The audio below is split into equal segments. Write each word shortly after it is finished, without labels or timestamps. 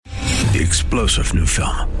The explosive new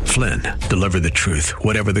film, Flynn, deliver the truth,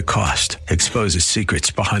 whatever the cost, exposes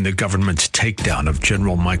secrets behind the government's takedown of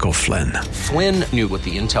General Michael Flynn. Flynn knew what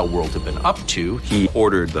the intel world had been up to. He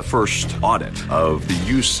ordered the first audit of the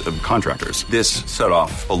use of contractors. This set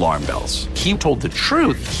off alarm bells. He told the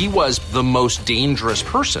truth. He was the most dangerous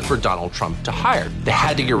person for Donald Trump to hire. They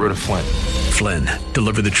had to get rid of Flynn. Flynn,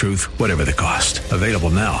 deliver the truth, whatever the cost. Available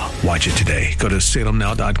now. Watch it today. Go to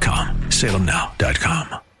salemnow.com.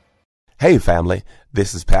 salemnow.com. Hey family,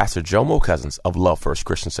 this is Pastor Jomo Cousins of Love First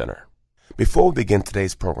Christian Center. Before we begin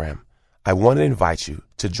today's program, I want to invite you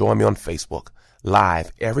to join me on Facebook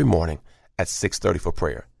live every morning at 6:30 for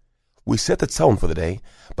prayer. We set the tone for the day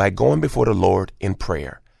by going before the Lord in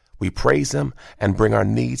prayer. We praise Him and bring our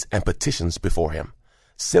needs and petitions before Him.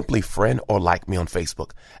 Simply friend or like me on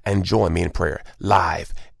Facebook and join me in prayer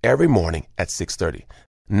live every morning at 6:30.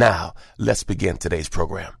 Now, let's begin today's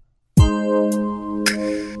program.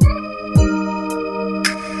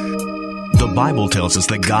 The Bible tells us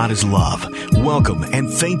that God is love. Welcome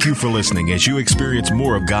and thank you for listening as you experience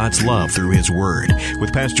more of God's love through His Word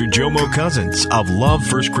with Pastor Jomo Cousins of Love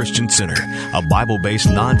First Christian Center, a Bible-based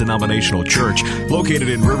non-denominational church located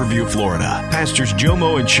in Riverview, Florida. Pastors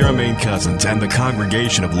Jomo and Charmaine Cousins and the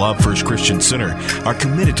congregation of Love First Christian Center are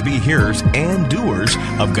committed to be hearers and doers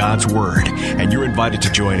of God's Word, and you're invited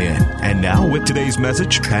to join in. And now with today's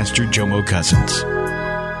message, Pastor Jomo Cousins.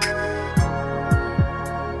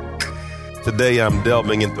 Today I'm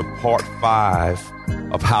delving into part 5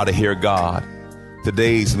 of How to Hear God.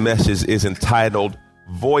 Today's message is entitled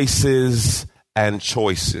Voices and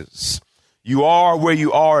Choices. You are where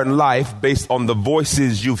you are in life based on the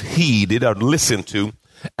voices you've heeded or listened to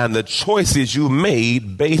and the choices you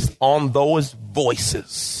made based on those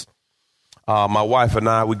voices. My wife and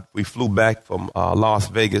I, we flew back from Las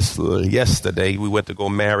Vegas yesterday. We went to go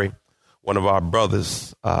marry one of our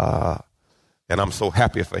brothers, and I'm so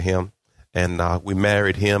happy for him. And we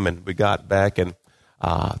married him, and we got back, and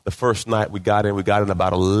the first night we got in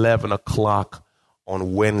about 11 o'clock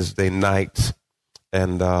on Wednesday night,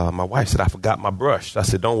 and my wife said, I forgot my brush. I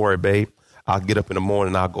said, don't worry, babe. I'll get up in the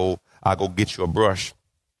morning, I'll go get you a brush.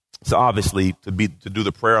 So obviously, to do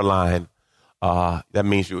the prayer line, that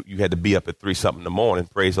means you had to be up at 3-something in the morning,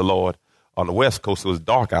 praise the Lord. On the West Coast, it was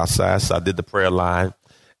dark outside, so I did the prayer line,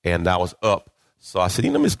 and I was up. So I said,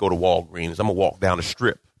 let me just go to Walgreens. I'm going to walk down the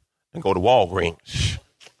strip and go to Walgreens.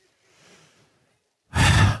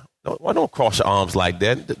 Why don't cross your arms like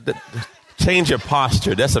that? Change your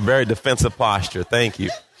posture. That's a very defensive posture. Thank you.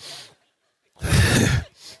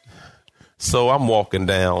 So I'm walking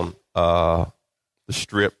down the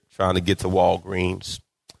strip trying to get to Walgreens,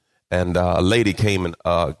 and a lady came and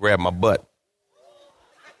grabbed my butt.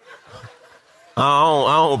 I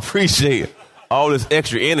don't appreciate all this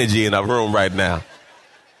extra energy in our room right now.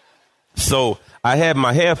 So I had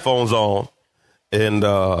my headphones on, and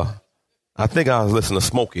I think I was listening to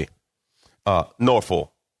Smokey,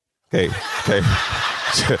 Norfolk. Okay.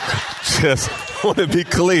 Just want to be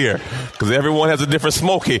clear, because everyone has a different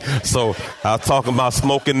Smokey. So I'm talking about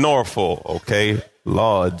smoking Norfolk, okay?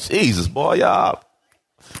 Lord Jesus, boy, y'all,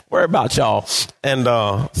 worry about y'all. And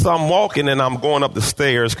so I'm walking, and I'm going up the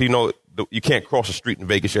stairs, because, you know, you can't cross the street in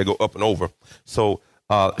Vegas. You got to go up and over. So,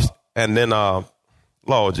 and then...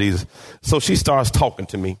 Lord Jesus. So she starts talking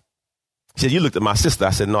to me. She said, you looked at my sister. I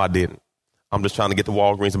said, no, I didn't. I'm just trying to get to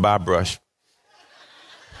Walgreens and buy a brush.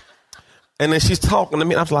 And then she's talking to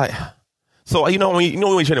me. And I was like, so, when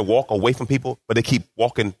you're trying to walk away from people, but they keep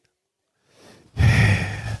walking.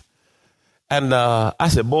 And I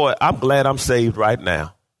said, boy, I'm glad I'm saved right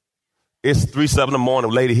now. It's 3-7 in the morning,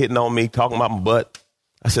 a lady hitting on me, talking about my butt.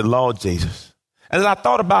 I said, Lord Jesus. And as I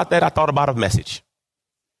thought about that, I thought about a message.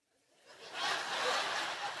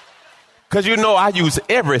 Because, I use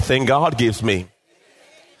everything God gives me.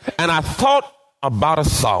 And I thought about a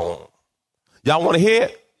song. Y'all want to hear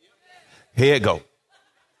it? Here it go.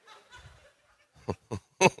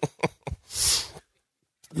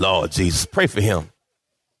 Lord Jesus, pray for him.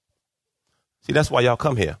 See, that's why y'all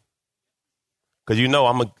come here. Because I'm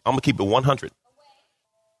going to keep it 100.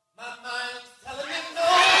 My mind's telling me no.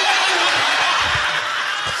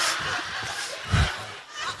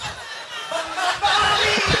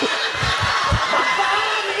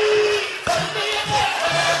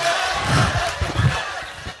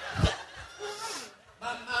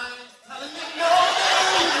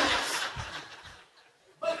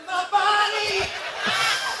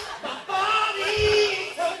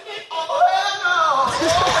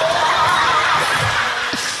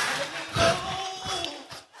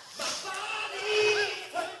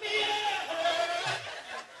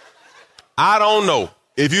 I don't know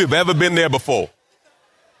if you've ever been there before.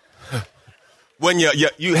 when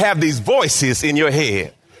you have these voices in your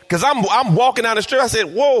head. Because I'm walking down the street. I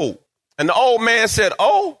said, whoa. And the old man said,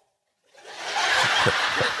 oh.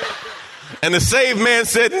 And the saved man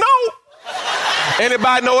said, no.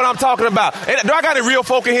 Anybody know what I'm talking about? Do I got any real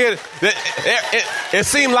folk in here? It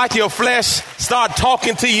seemed like your flesh start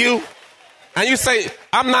talking to you. And you say,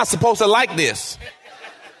 I'm not supposed to like this.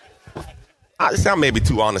 I may be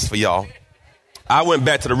too honest for y'all. I went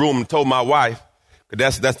back to the room and told my wife,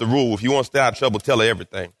 because that's the rule. If you want to stay out of trouble, tell her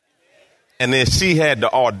everything. And then she had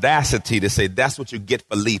the audacity to say, that's what you get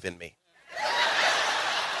for leaving me.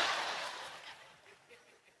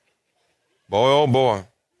 Boy, oh boy.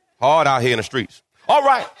 Hard out here in the streets. All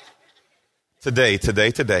right. Today,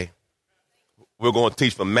 we're going to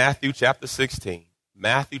teach from Matthew chapter 16.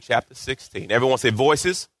 Matthew chapter 16. Everyone say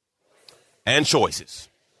voices and choices.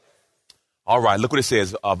 All right, look what it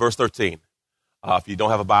says, verse 13. If you don't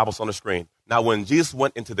have a Bible, it's on the screen. Now, when Jesus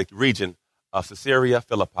went into the region of Caesarea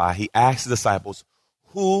Philippi, he asked his disciples,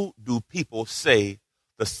 who do people say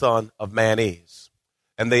the Son of Man is?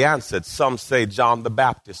 And they answered, some say John the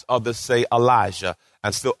Baptist, others say Elijah,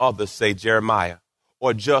 and still others say Jeremiah,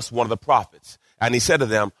 or just one of the prophets. And he said to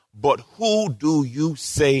them, but who do you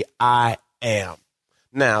say I am?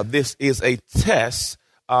 Now, this is a test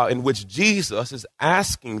in which Jesus is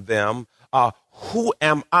asking them, who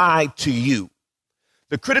am I to you?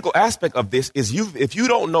 The critical aspect of this is if you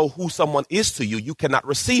don't know who someone is to you, you cannot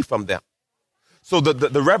receive from them. So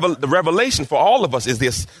the revelation for all of us is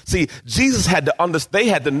this. See, Jesus had to understand, they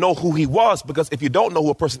had to know who he was, because if you don't know who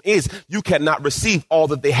a person is, you cannot receive all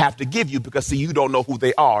that they have to give you, because see, you don't know who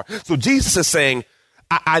they are. So Jesus is saying,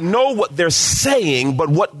 I know what they're saying, but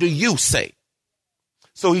what do you say?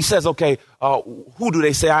 So he says, okay, who do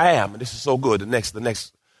they say I am? And this is so good. The next,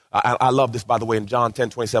 I love this, by the way, in John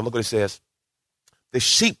 10:27, look what it says. The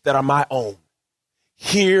sheep that are my own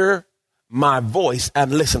hear my voice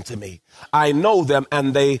and listen to me. I know them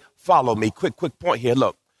and they follow me. Quick point here.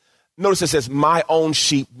 Look, notice it says my own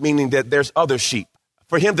sheep, meaning that there's other sheep.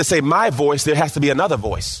 For him to say my voice, there has to be another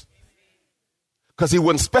voice, because he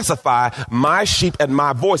wouldn't specify my sheep and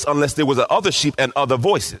my voice unless there was other sheep and other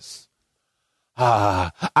voices.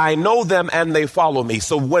 I know them and they follow me.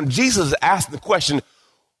 So when Jesus asked the question,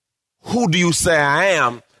 who do you say I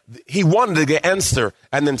am? He wanted to get answer.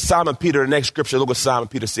 And then Simon Peter, the next scripture, look what Simon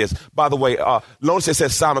Peter says. By the way, notice it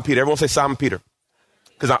says Simon Peter. Everyone say Simon Peter,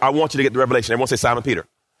 because I want you to get the revelation. Everyone say Simon Peter.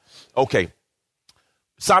 Okay.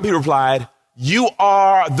 Simon Peter replied, you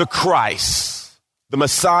are the Christ, the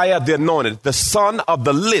Messiah, the anointed, the Son of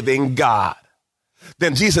the living God.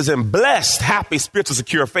 Then Jesus said, blessed, happy, spiritual,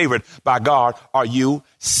 secure, favored by God are you,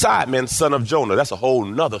 Simon, son of Jonah. That's a whole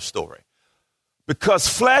nother story. Because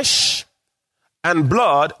flesh and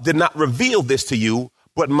blood did not reveal this to you,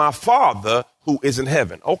 but my Father who is in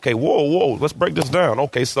heaven. Okay, whoa, let's break this down.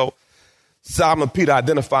 Okay, so Simon Peter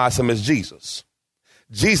identifies him as Jesus.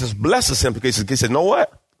 Jesus blesses him because he said, know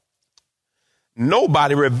what?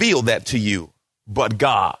 Nobody revealed that to you but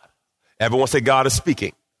God. Everyone say God is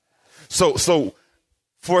speaking. So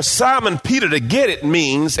for Simon Peter to get it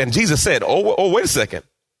means, and Jesus said, oh, wait a second.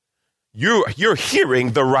 You're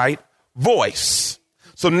hearing the right voice.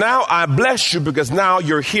 So now I bless you because now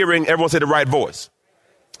you're hearing, everyone say the right voice.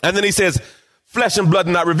 And then he says, flesh and blood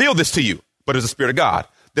did not reveal this to you, but it's the Spirit of God.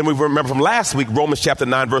 Then we remember from last week, Romans chapter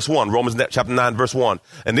 9, verse 1. Romans chapter 9, verse 1.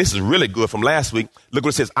 And this is really good from last week. Look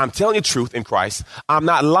what it says. I'm telling you the truth in Christ. I'm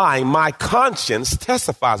not lying. My conscience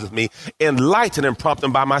testifies with me, enlightened and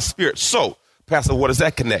prompted by my Spirit. So, Pastor, what does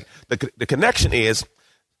that connect? The connection is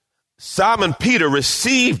Simon Peter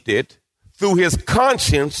received it through his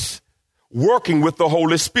conscience working with the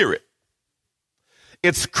Holy Spirit.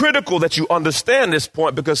 It's critical that you understand this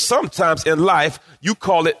point, because sometimes in life you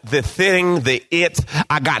call it the thing, the it.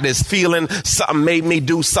 I got this feeling, something made me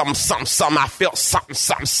do something. I felt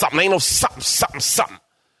something. Ain't no something.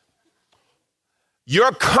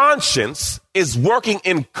 Your conscience is working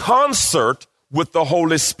in concert with the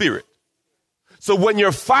Holy Spirit. So when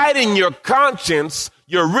you're fighting your conscience,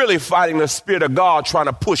 you're really fighting the Spirit of God trying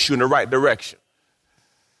to push you in the right direction.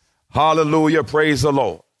 Hallelujah. Praise the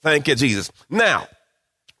Lord. Thank you, Jesus. Now,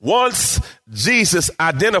 once Jesus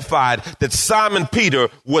identified that Simon Peter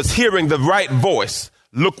was hearing the right voice,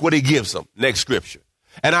 look what he gives him. Next scripture.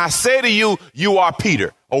 And I say to you, you are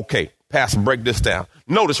Peter. Okay, Pastor, break this down.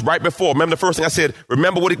 Notice right before, remember the first thing I said,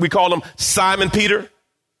 remember what we call him? Simon Peter.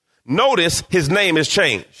 Notice his name is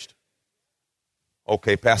changed.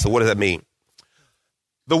 Okay, Pastor, what does that mean?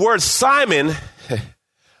 The word Simon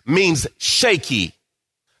means shaky.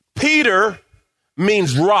 Peter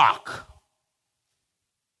means rock.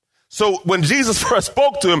 So when Jesus first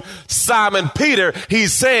spoke to him, Simon Peter,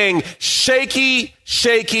 he's saying, shaky,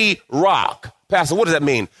 shaky rock. Pastor, what does that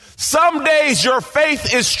mean? Some days your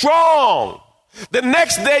faith is strong. The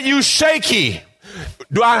next day you shaky.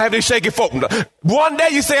 Do I have any shaky folk? One day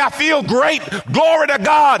you say, I feel great. Glory to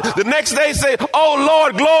God. The next day you say, oh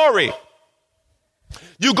Lord, glory.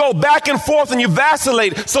 You go back and forth and you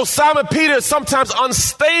vacillate. So Simon Peter is sometimes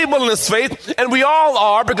unstable in his faith, and we all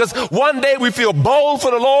are, because one day we feel bold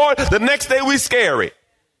for the Lord, the next day we scary.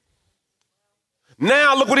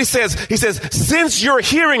 Now look what he says. He says, since you're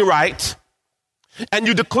hearing right, and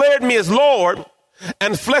you declared me as Lord,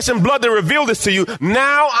 and flesh and blood that revealed this to you,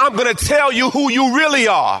 now I'm going to tell you who you really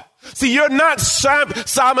are. See, you're not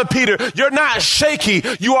Simon Peter. You're not shaky.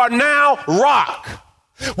 You are now rock.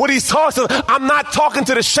 What he's talking, I'm not talking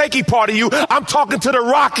to the shaky part of you. I'm talking to the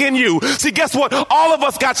rock in you. See, guess what? All of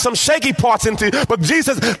us got some shaky parts into you, but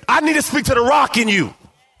Jesus, I need to speak to the rock in you,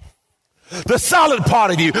 the solid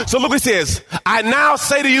part of you. So look what he says. I now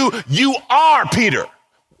say to you, you are Peter.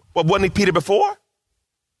 Well, wasn't he Peter before?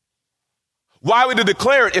 Why would he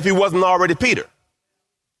declare it if he wasn't already Peter?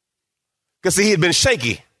 Because see, he had been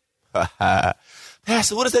shaky.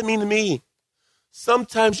 Pastor, what does that mean to me?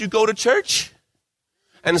 Sometimes you go to church,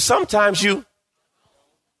 and sometimes you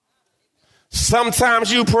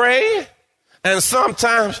pray, and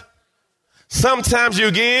sometimes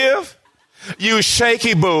you give. You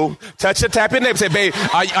shaky, boo. Tap your neighbor. Say, babe,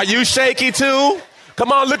 are you shaky too?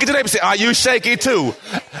 Come on, look at your neighbor. Say, are you shaky too?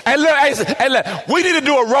 Hey, look, we need to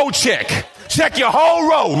do a road check. Check your whole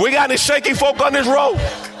road. We got any shaky folk on this road?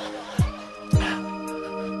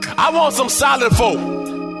 I want some solid folk.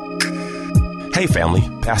 Hey family,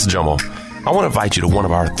 Pastor Jomo. I want to invite you to one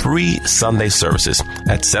of our 3 Sunday services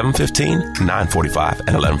at 7:15, 9:45,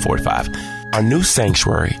 and 11:45. Our new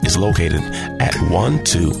sanctuary is located at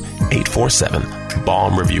 12847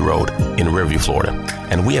 Balm Review Road in Riverview, Florida,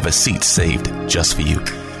 and we have a seat saved just for you.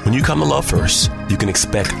 When you come to Love First, you can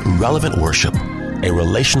expect relevant worship, a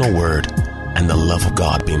relational word, and the love of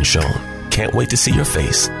God being shown. Can't wait to see your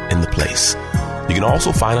face in the place. You can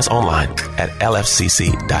also find us online at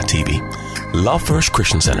lfcc.tv. Love First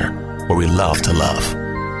Christian Center, where we love to love.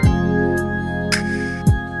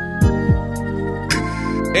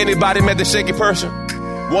 Anybody met the shaky person?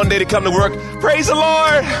 One day they come to work, praise the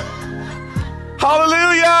Lord,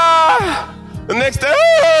 hallelujah. The next day,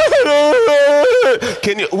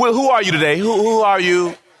 who are you today? Who are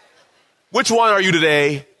you? Which one are you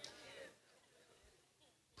today?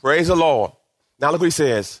 Praise the Lord. Now look what he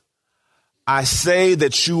says. I say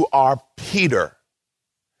that you are Peter.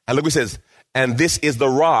 And look what he says. And this is the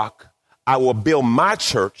rock. I will build my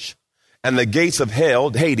church, and the gates of hell,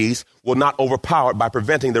 Hades, will not overpower it by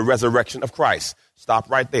preventing the resurrection of Christ. Stop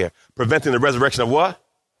right there. Preventing the resurrection of what?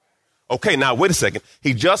 Okay, now wait a second.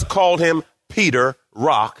 He just called him Peter,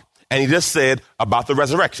 rock, and he just said about the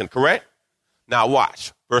resurrection, correct? Now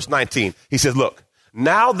watch. Verse 19. He says, look,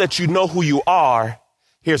 now that you know who you are,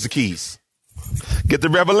 here's the keys. Get the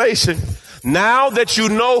revelation. Now that you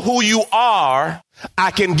know who you are,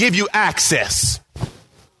 I can give you access.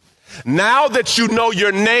 Now that you know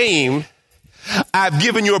your name, I've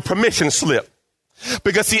given you a permission slip.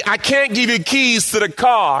 Because see, I can't give you keys to the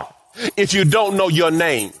car if you don't know your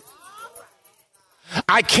name.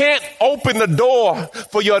 I can't open the door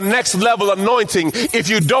for your next level anointing if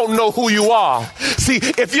you don't know who you are. See,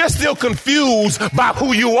 if you're still confused by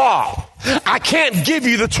who you are, I can't give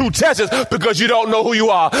you the true treasures because you don't know who you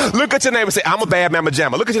are. Look at your neighbor and say, I'm a bad mamma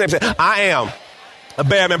jamma. Look at your neighbor and say, I am a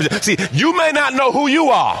bad mamma jamma. See, you may not know who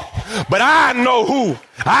you are, but I know who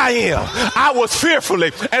I am. I was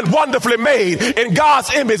fearfully and wonderfully made in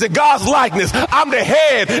God's image and God's likeness. I'm the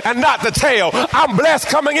head and not the tail. I'm blessed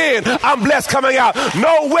coming in. I'm blessed coming out.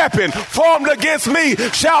 No weapon formed against me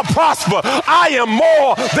shall prosper. I am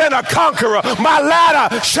more than a conqueror. My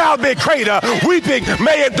ladder shall be greater. Weeping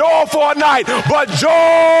may endure for a night, but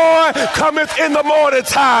joy cometh in the morning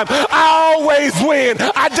time. I always win.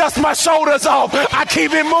 I dust my shoulders off. I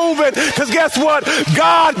keep it moving because guess what?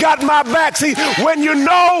 God got my back. See, when you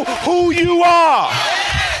know who you are,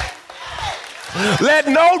 let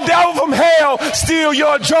no devil from hell steal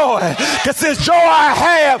your joy, because this joy I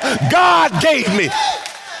have, God gave me.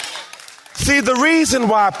 See, the reason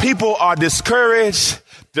why people are discouraged,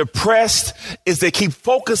 depressed, is they keep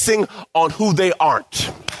focusing on who they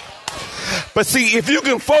aren't. But see, if you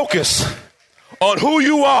can focus on who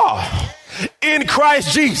you are in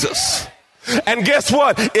Christ Jesus, and guess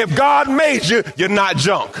what? If God made you, you're not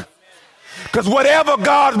junk. Because whatever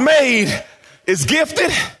God made is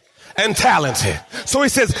gifted and talented. So he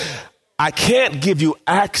says, I can't give you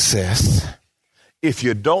access if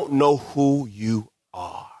you don't know who you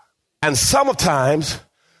are. And sometimes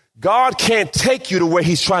God can't take you to where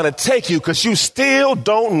he's trying to take you because you still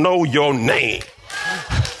don't know your name.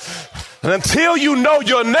 And until you know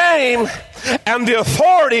your name and the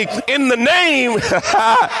authority in the name,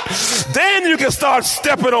 then you can start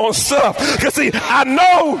stepping on stuff. Because see, I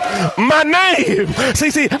know my name.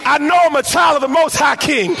 See, I know I'm a child of the Most High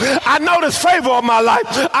King. I know there's favor on my life.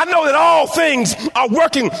 I know that all things are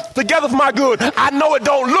working together for my good. I know it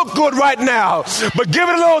don't look good right now, but give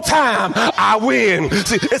it a little time, I win.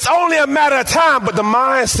 See, it's only a matter of time, but the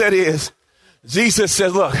mindset is, Jesus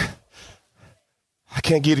says, look, I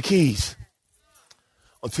can't give you the keys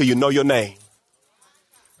until you know your name.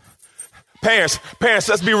 Parents,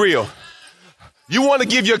 let's be real. You want to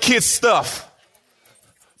give your kids stuff,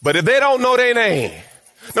 but if they don't know their name,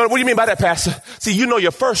 no, what do you mean by that, Pastor? See, you know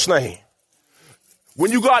your first name.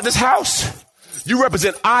 When you go out this house, you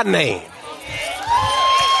represent our name.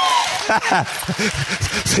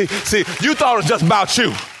 see, you thought it was just about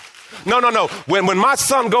you. No. When my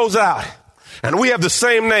son goes out and we have the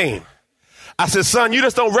same name, I said, son, you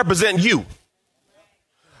just don't represent you.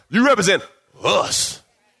 You represent us.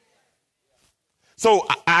 So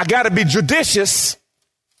I got to be judicious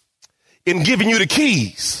in giving you the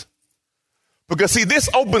keys. Because, see, this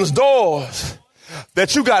opens doors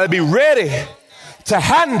that you got to be ready to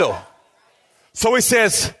handle. So he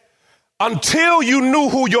says, until you knew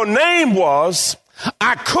who your name was,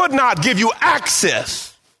 I could not give you access.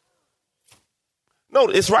 No,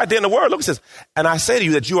 it's right there in the word. Look, it says, and I say to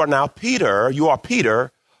you that you are now Peter,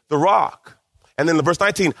 the rock. And then in verse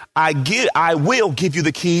 19, I will give you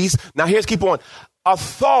the keys. Now here's, keep on,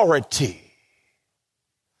 authority.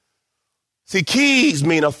 See, keys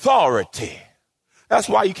mean authority. That's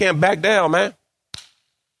why you can't back down, man.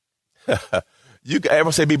 You can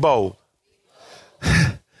ever say be bold.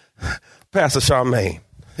 Pastor Charmaine,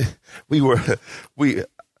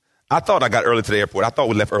 I thought I got early to the airport. I thought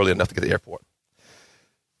we left early enough to get to the airport.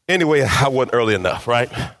 Anyway, I wasn't early enough,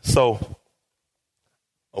 right? So,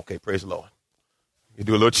 okay, praise the Lord. You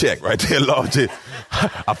do a little check right there, Lord.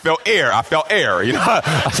 I felt air, you know.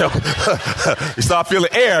 You start feeling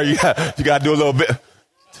air, you got to do a little bit.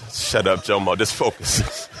 Shut up, Jomo, just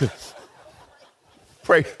focus.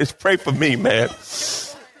 Pray for me, man.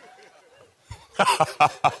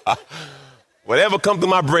 Whatever comes to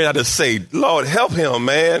my brain, I just say, Lord, help him,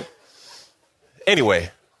 man. Anyway,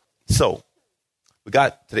 so we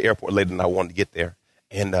got to the airport later than I wanted to get there.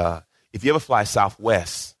 And if you ever fly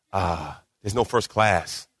Southwest, there's no first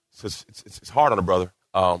class. So it's hard on a brother.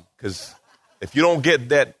 Because if you don't get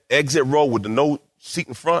that exit row with the no seat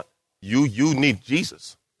in front, you need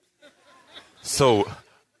Jesus. So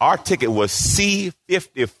our ticket was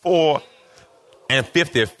C54 and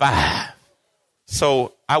 55.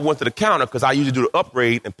 So I went to the counter because I usually do the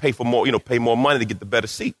upgrade and pay more money to get the better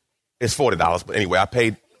seat. It's $40, but anyway, I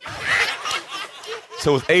paid.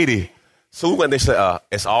 So it was $80. So we went, they said,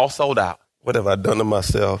 it's all sold out. What have I done to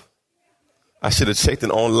myself? I should have checked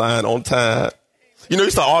it online on time. You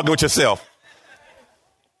start arguing with yourself.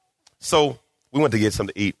 So we went to get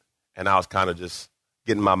something to eat, and I was kind of just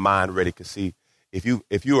getting my mind ready to see if you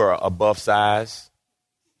are above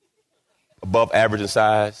average in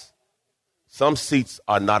size, some seats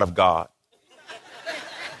are not of God.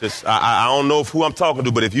 Just I don't know who I'm talking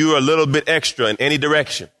to, but if you're a little bit extra in any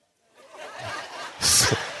direction,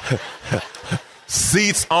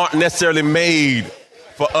 seats aren't necessarily made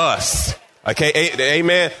for us. Okay,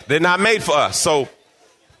 amen. They're not made for us. So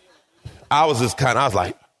I was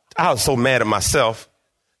so mad at myself.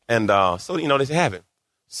 And so, they said, have it.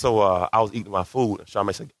 So I was eating my food. And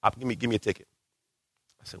Charmaine said, give me a ticket.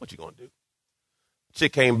 I said, what you going to do?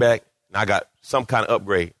 Chick came back, and I got some kind of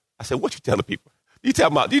upgrade. I said, what you telling people? You tell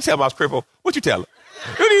them I was crippled. What you tell them?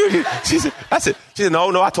 She said,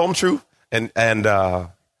 no, I told them the truth. And I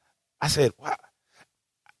said, wow.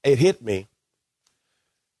 It hit me.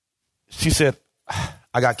 She said,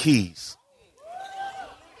 I got keys.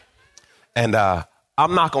 And I'm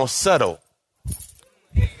not going to settle.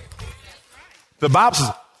 The Bible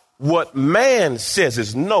says, what man says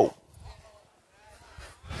is no.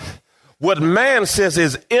 What man says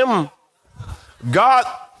is God.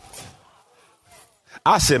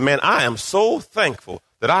 I said, man, I am so thankful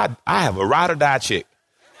that I have a ride or die chick.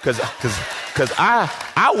 Because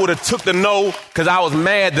I would have took the no because I was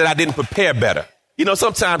mad that I didn't prepare better.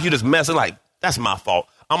 Sometimes you just messing like, that's my fault.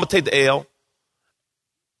 I'm going to take the L.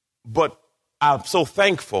 But I'm so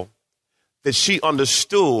thankful that she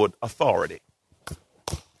understood authority.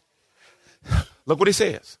 Look what he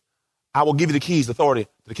says. I will give you the keys, authority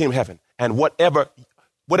to the kingdom of heaven. And whatever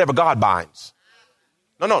God binds.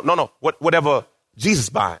 No. Whatever Jesus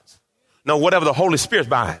binds. No, whatever the Holy Spirit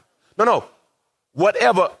binds. No.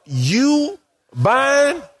 Whatever you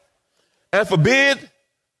bind and forbid,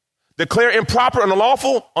 declare improper and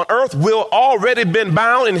unlawful on earth will already been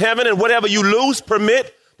bound in heaven, and whatever you loose,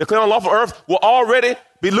 permit, declare unlawful on earth will already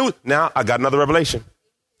be loose. Now, I got another revelation.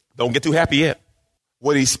 Don't get too happy yet.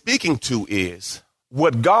 What he's speaking to is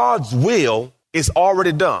what God's will is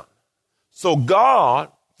already done. So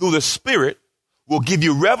God, through the Spirit, will give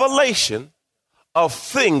you revelation of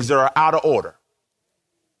things that are out of order.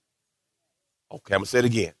 Okay, I'm going to say it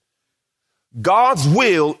again. God's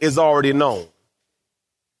will is already known.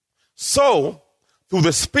 So, through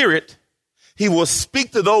the Spirit, he will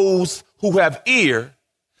speak to those who have ear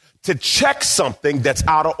to check something that's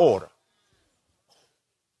out of order.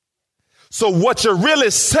 So what you're really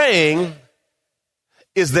saying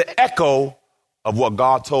is the echo of what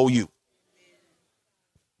God told you.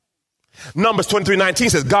 Numbers 23:19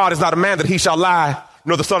 says, God is not a man that he shall lie,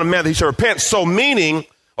 nor the son of man that he shall repent. So meaning,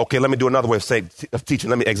 okay, let me do another way of teaching.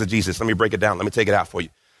 Let me exegesis. Let me break it down. Let me take it out for you.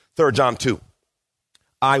 3 John 2.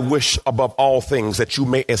 I wish above all things that you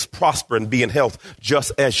may prosper and be in health,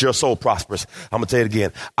 just as your soul prospers. I'm going to tell you it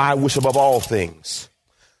again. I wish above all things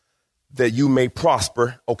that you may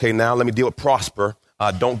prosper. Okay, now let me deal with prosper.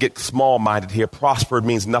 Don't get small-minded here. Prosper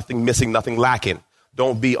means nothing missing, nothing lacking.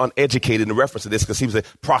 Don't be uneducated in reference to this, because he was a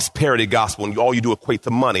prosperity gospel and all you do equate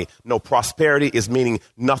to money. No, prosperity is meaning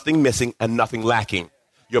nothing missing and nothing lacking.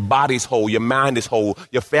 Your body's whole, your mind is whole,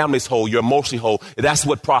 your family's whole, you're emotionally whole. That's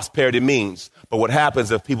what prosperity means. But what happens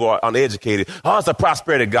if people are uneducated? Oh, it's a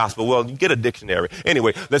prosperity gospel. Well, you get a dictionary.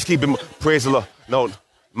 Anyway, let's keep it. Praise the Lord. No,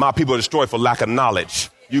 my people are destroyed for lack of knowledge.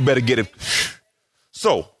 You better get it.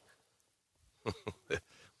 So,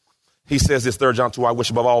 he says this, 3 John 2, I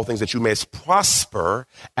wish above all things that you may prosper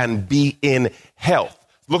and be in health.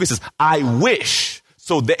 Look, he says, I wish.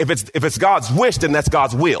 So that if it's God's wish, then that's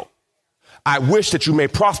God's will. I wish that you may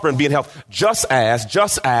prosper and be in health, just as,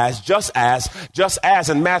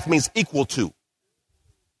 and math means equal to.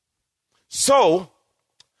 So,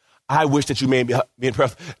 I wish that you may be in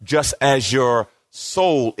health, just as your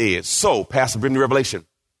soul is. So, Pastor, bring me revelation.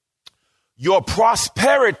 Your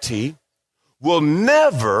prosperity will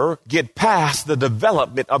never get past the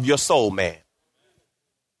development of your soul, man.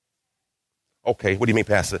 Okay, what do you mean,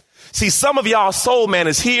 Pastor? See, some of y'all soul man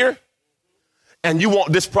is here, and you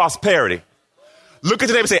want this prosperity. Look at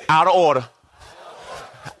your neighbor and say, out of order.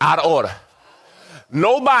 Out of order.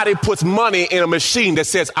 Nobody puts money in a machine that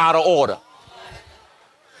says out of order.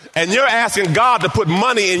 And you're asking God to put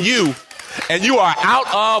money in you, and you are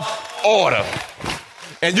out of order.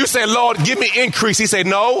 And you say, Lord, give me increase. He say,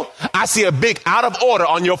 no, I see a big out of order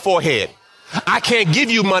on your forehead. I can't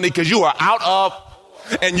give you money because you are out of.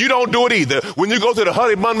 And you don't do it either. When you go to the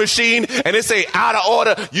honey bun machine and it say out of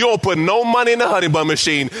order, you don't put no money in the honey bun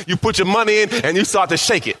machine. You put your money in and you start to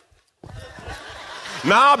shake it.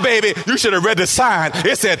 Nah, baby, you should have read the sign.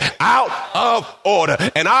 It said out of order.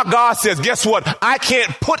 And our God says, guess what? I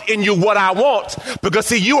can't put in you what I want because,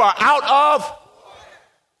 see, you are out of.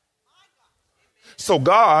 So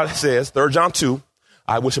God says, 3 John 2,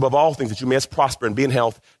 I wish above all things that you may prosper and be in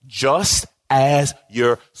health, just as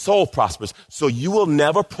your soul prospers. So you will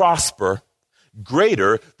never prosper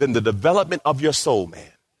greater than the development of your soul,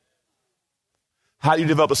 man. How do you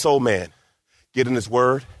develop a soul, man? Get in his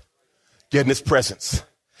word, get in his presence.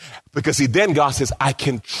 Because see, then God says, I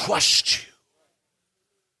can trust you.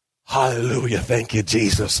 Hallelujah. Thank you,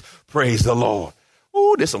 Jesus. Praise the Lord.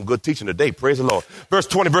 Ooh, there's some good teaching today. Praise the Lord. Verse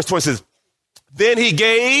 20 says, then he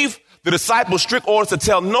gave the disciples strict orders to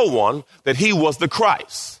tell no one that he was the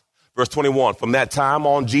Christ. Verse 21, from that time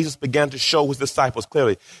on, Jesus began to show his disciples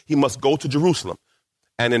clearly he must go to Jerusalem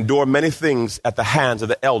and endure many things at the hands of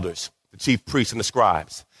the elders, the chief priests and the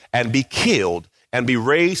scribes, and be killed and be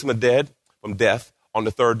raised from the dead, from death on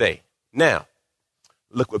the third day. Now,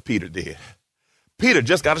 look what Peter did. Peter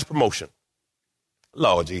just got his promotion.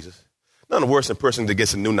 Lord Jesus. None worse than a person that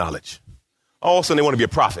gets some new knowledge. All of a sudden they want to be a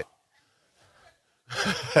prophet.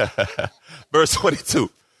 Verse 22.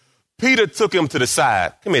 Peter took him to the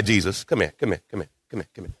side. Come here, Jesus. Come here. Look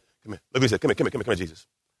what he said. Come here, Jesus.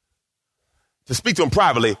 To speak to him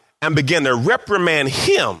privately and began to reprimand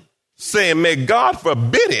him, saying, may God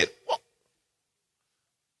forbid it.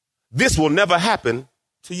 This will never happen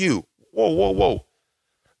to you. Whoa.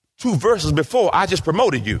 2 verses before, I just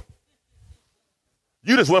promoted you.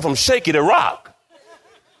 You just went from shaky to rock.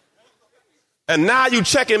 And now you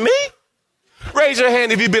checking me? Raise your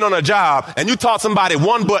hand if you've been on a job and you taught somebody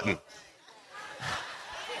one button.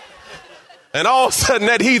 And all of a sudden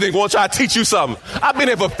that heathen wants to try to teach you something. I've been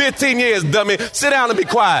here for 15 years, dummy. Sit down and be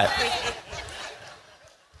quiet.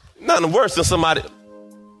 Nothing worse than somebody.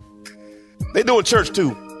 They do in church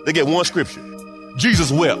too. They get one scripture.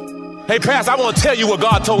 Jesus wept. Hey, Pastor, I want to tell you what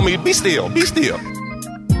God told me. Be still. Be still.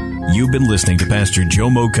 You've been listening to Pastor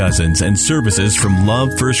Jomo Cousins and services from Love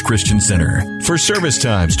First Christian Center. For service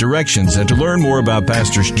times, directions, and to learn more about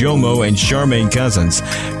Pastors Jomo and Charmaine Cousins,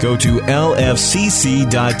 go to lfcc.tv.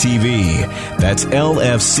 That's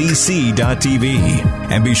lfcc.tv.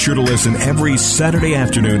 And be sure to listen every Saturday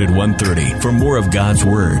afternoon at 1:30 for more of God's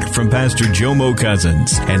Word from Pastor Jomo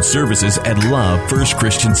Cousins and services at Love First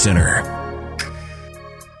Christian Center.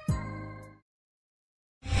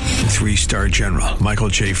 3-star General Michael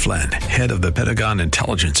J. Flynn, head of the Pentagon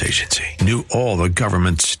Intelligence Agency, knew all the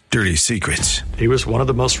government's dirty secrets. He was one of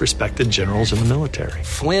the most respected generals in the military.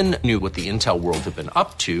 Flynn knew what the intel world had been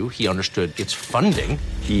up to. He understood its funding.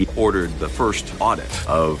 He ordered the first audit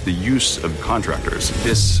of the use of contractors.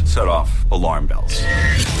 This set off alarm bells.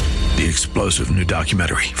 The explosive new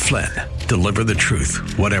documentary, Flynn, Deliver the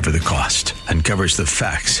Truth, Whatever the Cost, uncovers the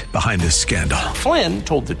facts behind this scandal. Flynn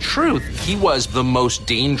told the truth. He was the most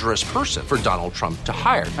dangerous person for Donald Trump to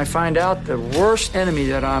hire. I find out the worst enemy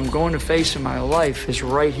that I'm going to face in my life is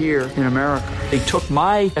right here in America. They took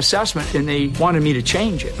my assessment and they wanted me to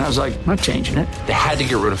change it. And I was like, I'm not changing it. They had to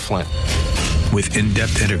get rid of Flynn. With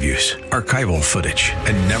in-depth interviews, archival footage,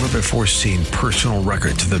 and never-before-seen personal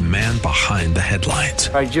records of the man behind the headlines.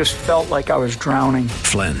 I just felt like I was drowning.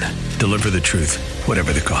 Flynn, Deliver the Truth,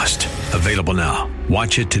 Whatever the Cost. Available now.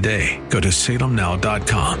 Watch it today. Go to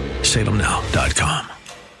salemnow.com. salemnow.com.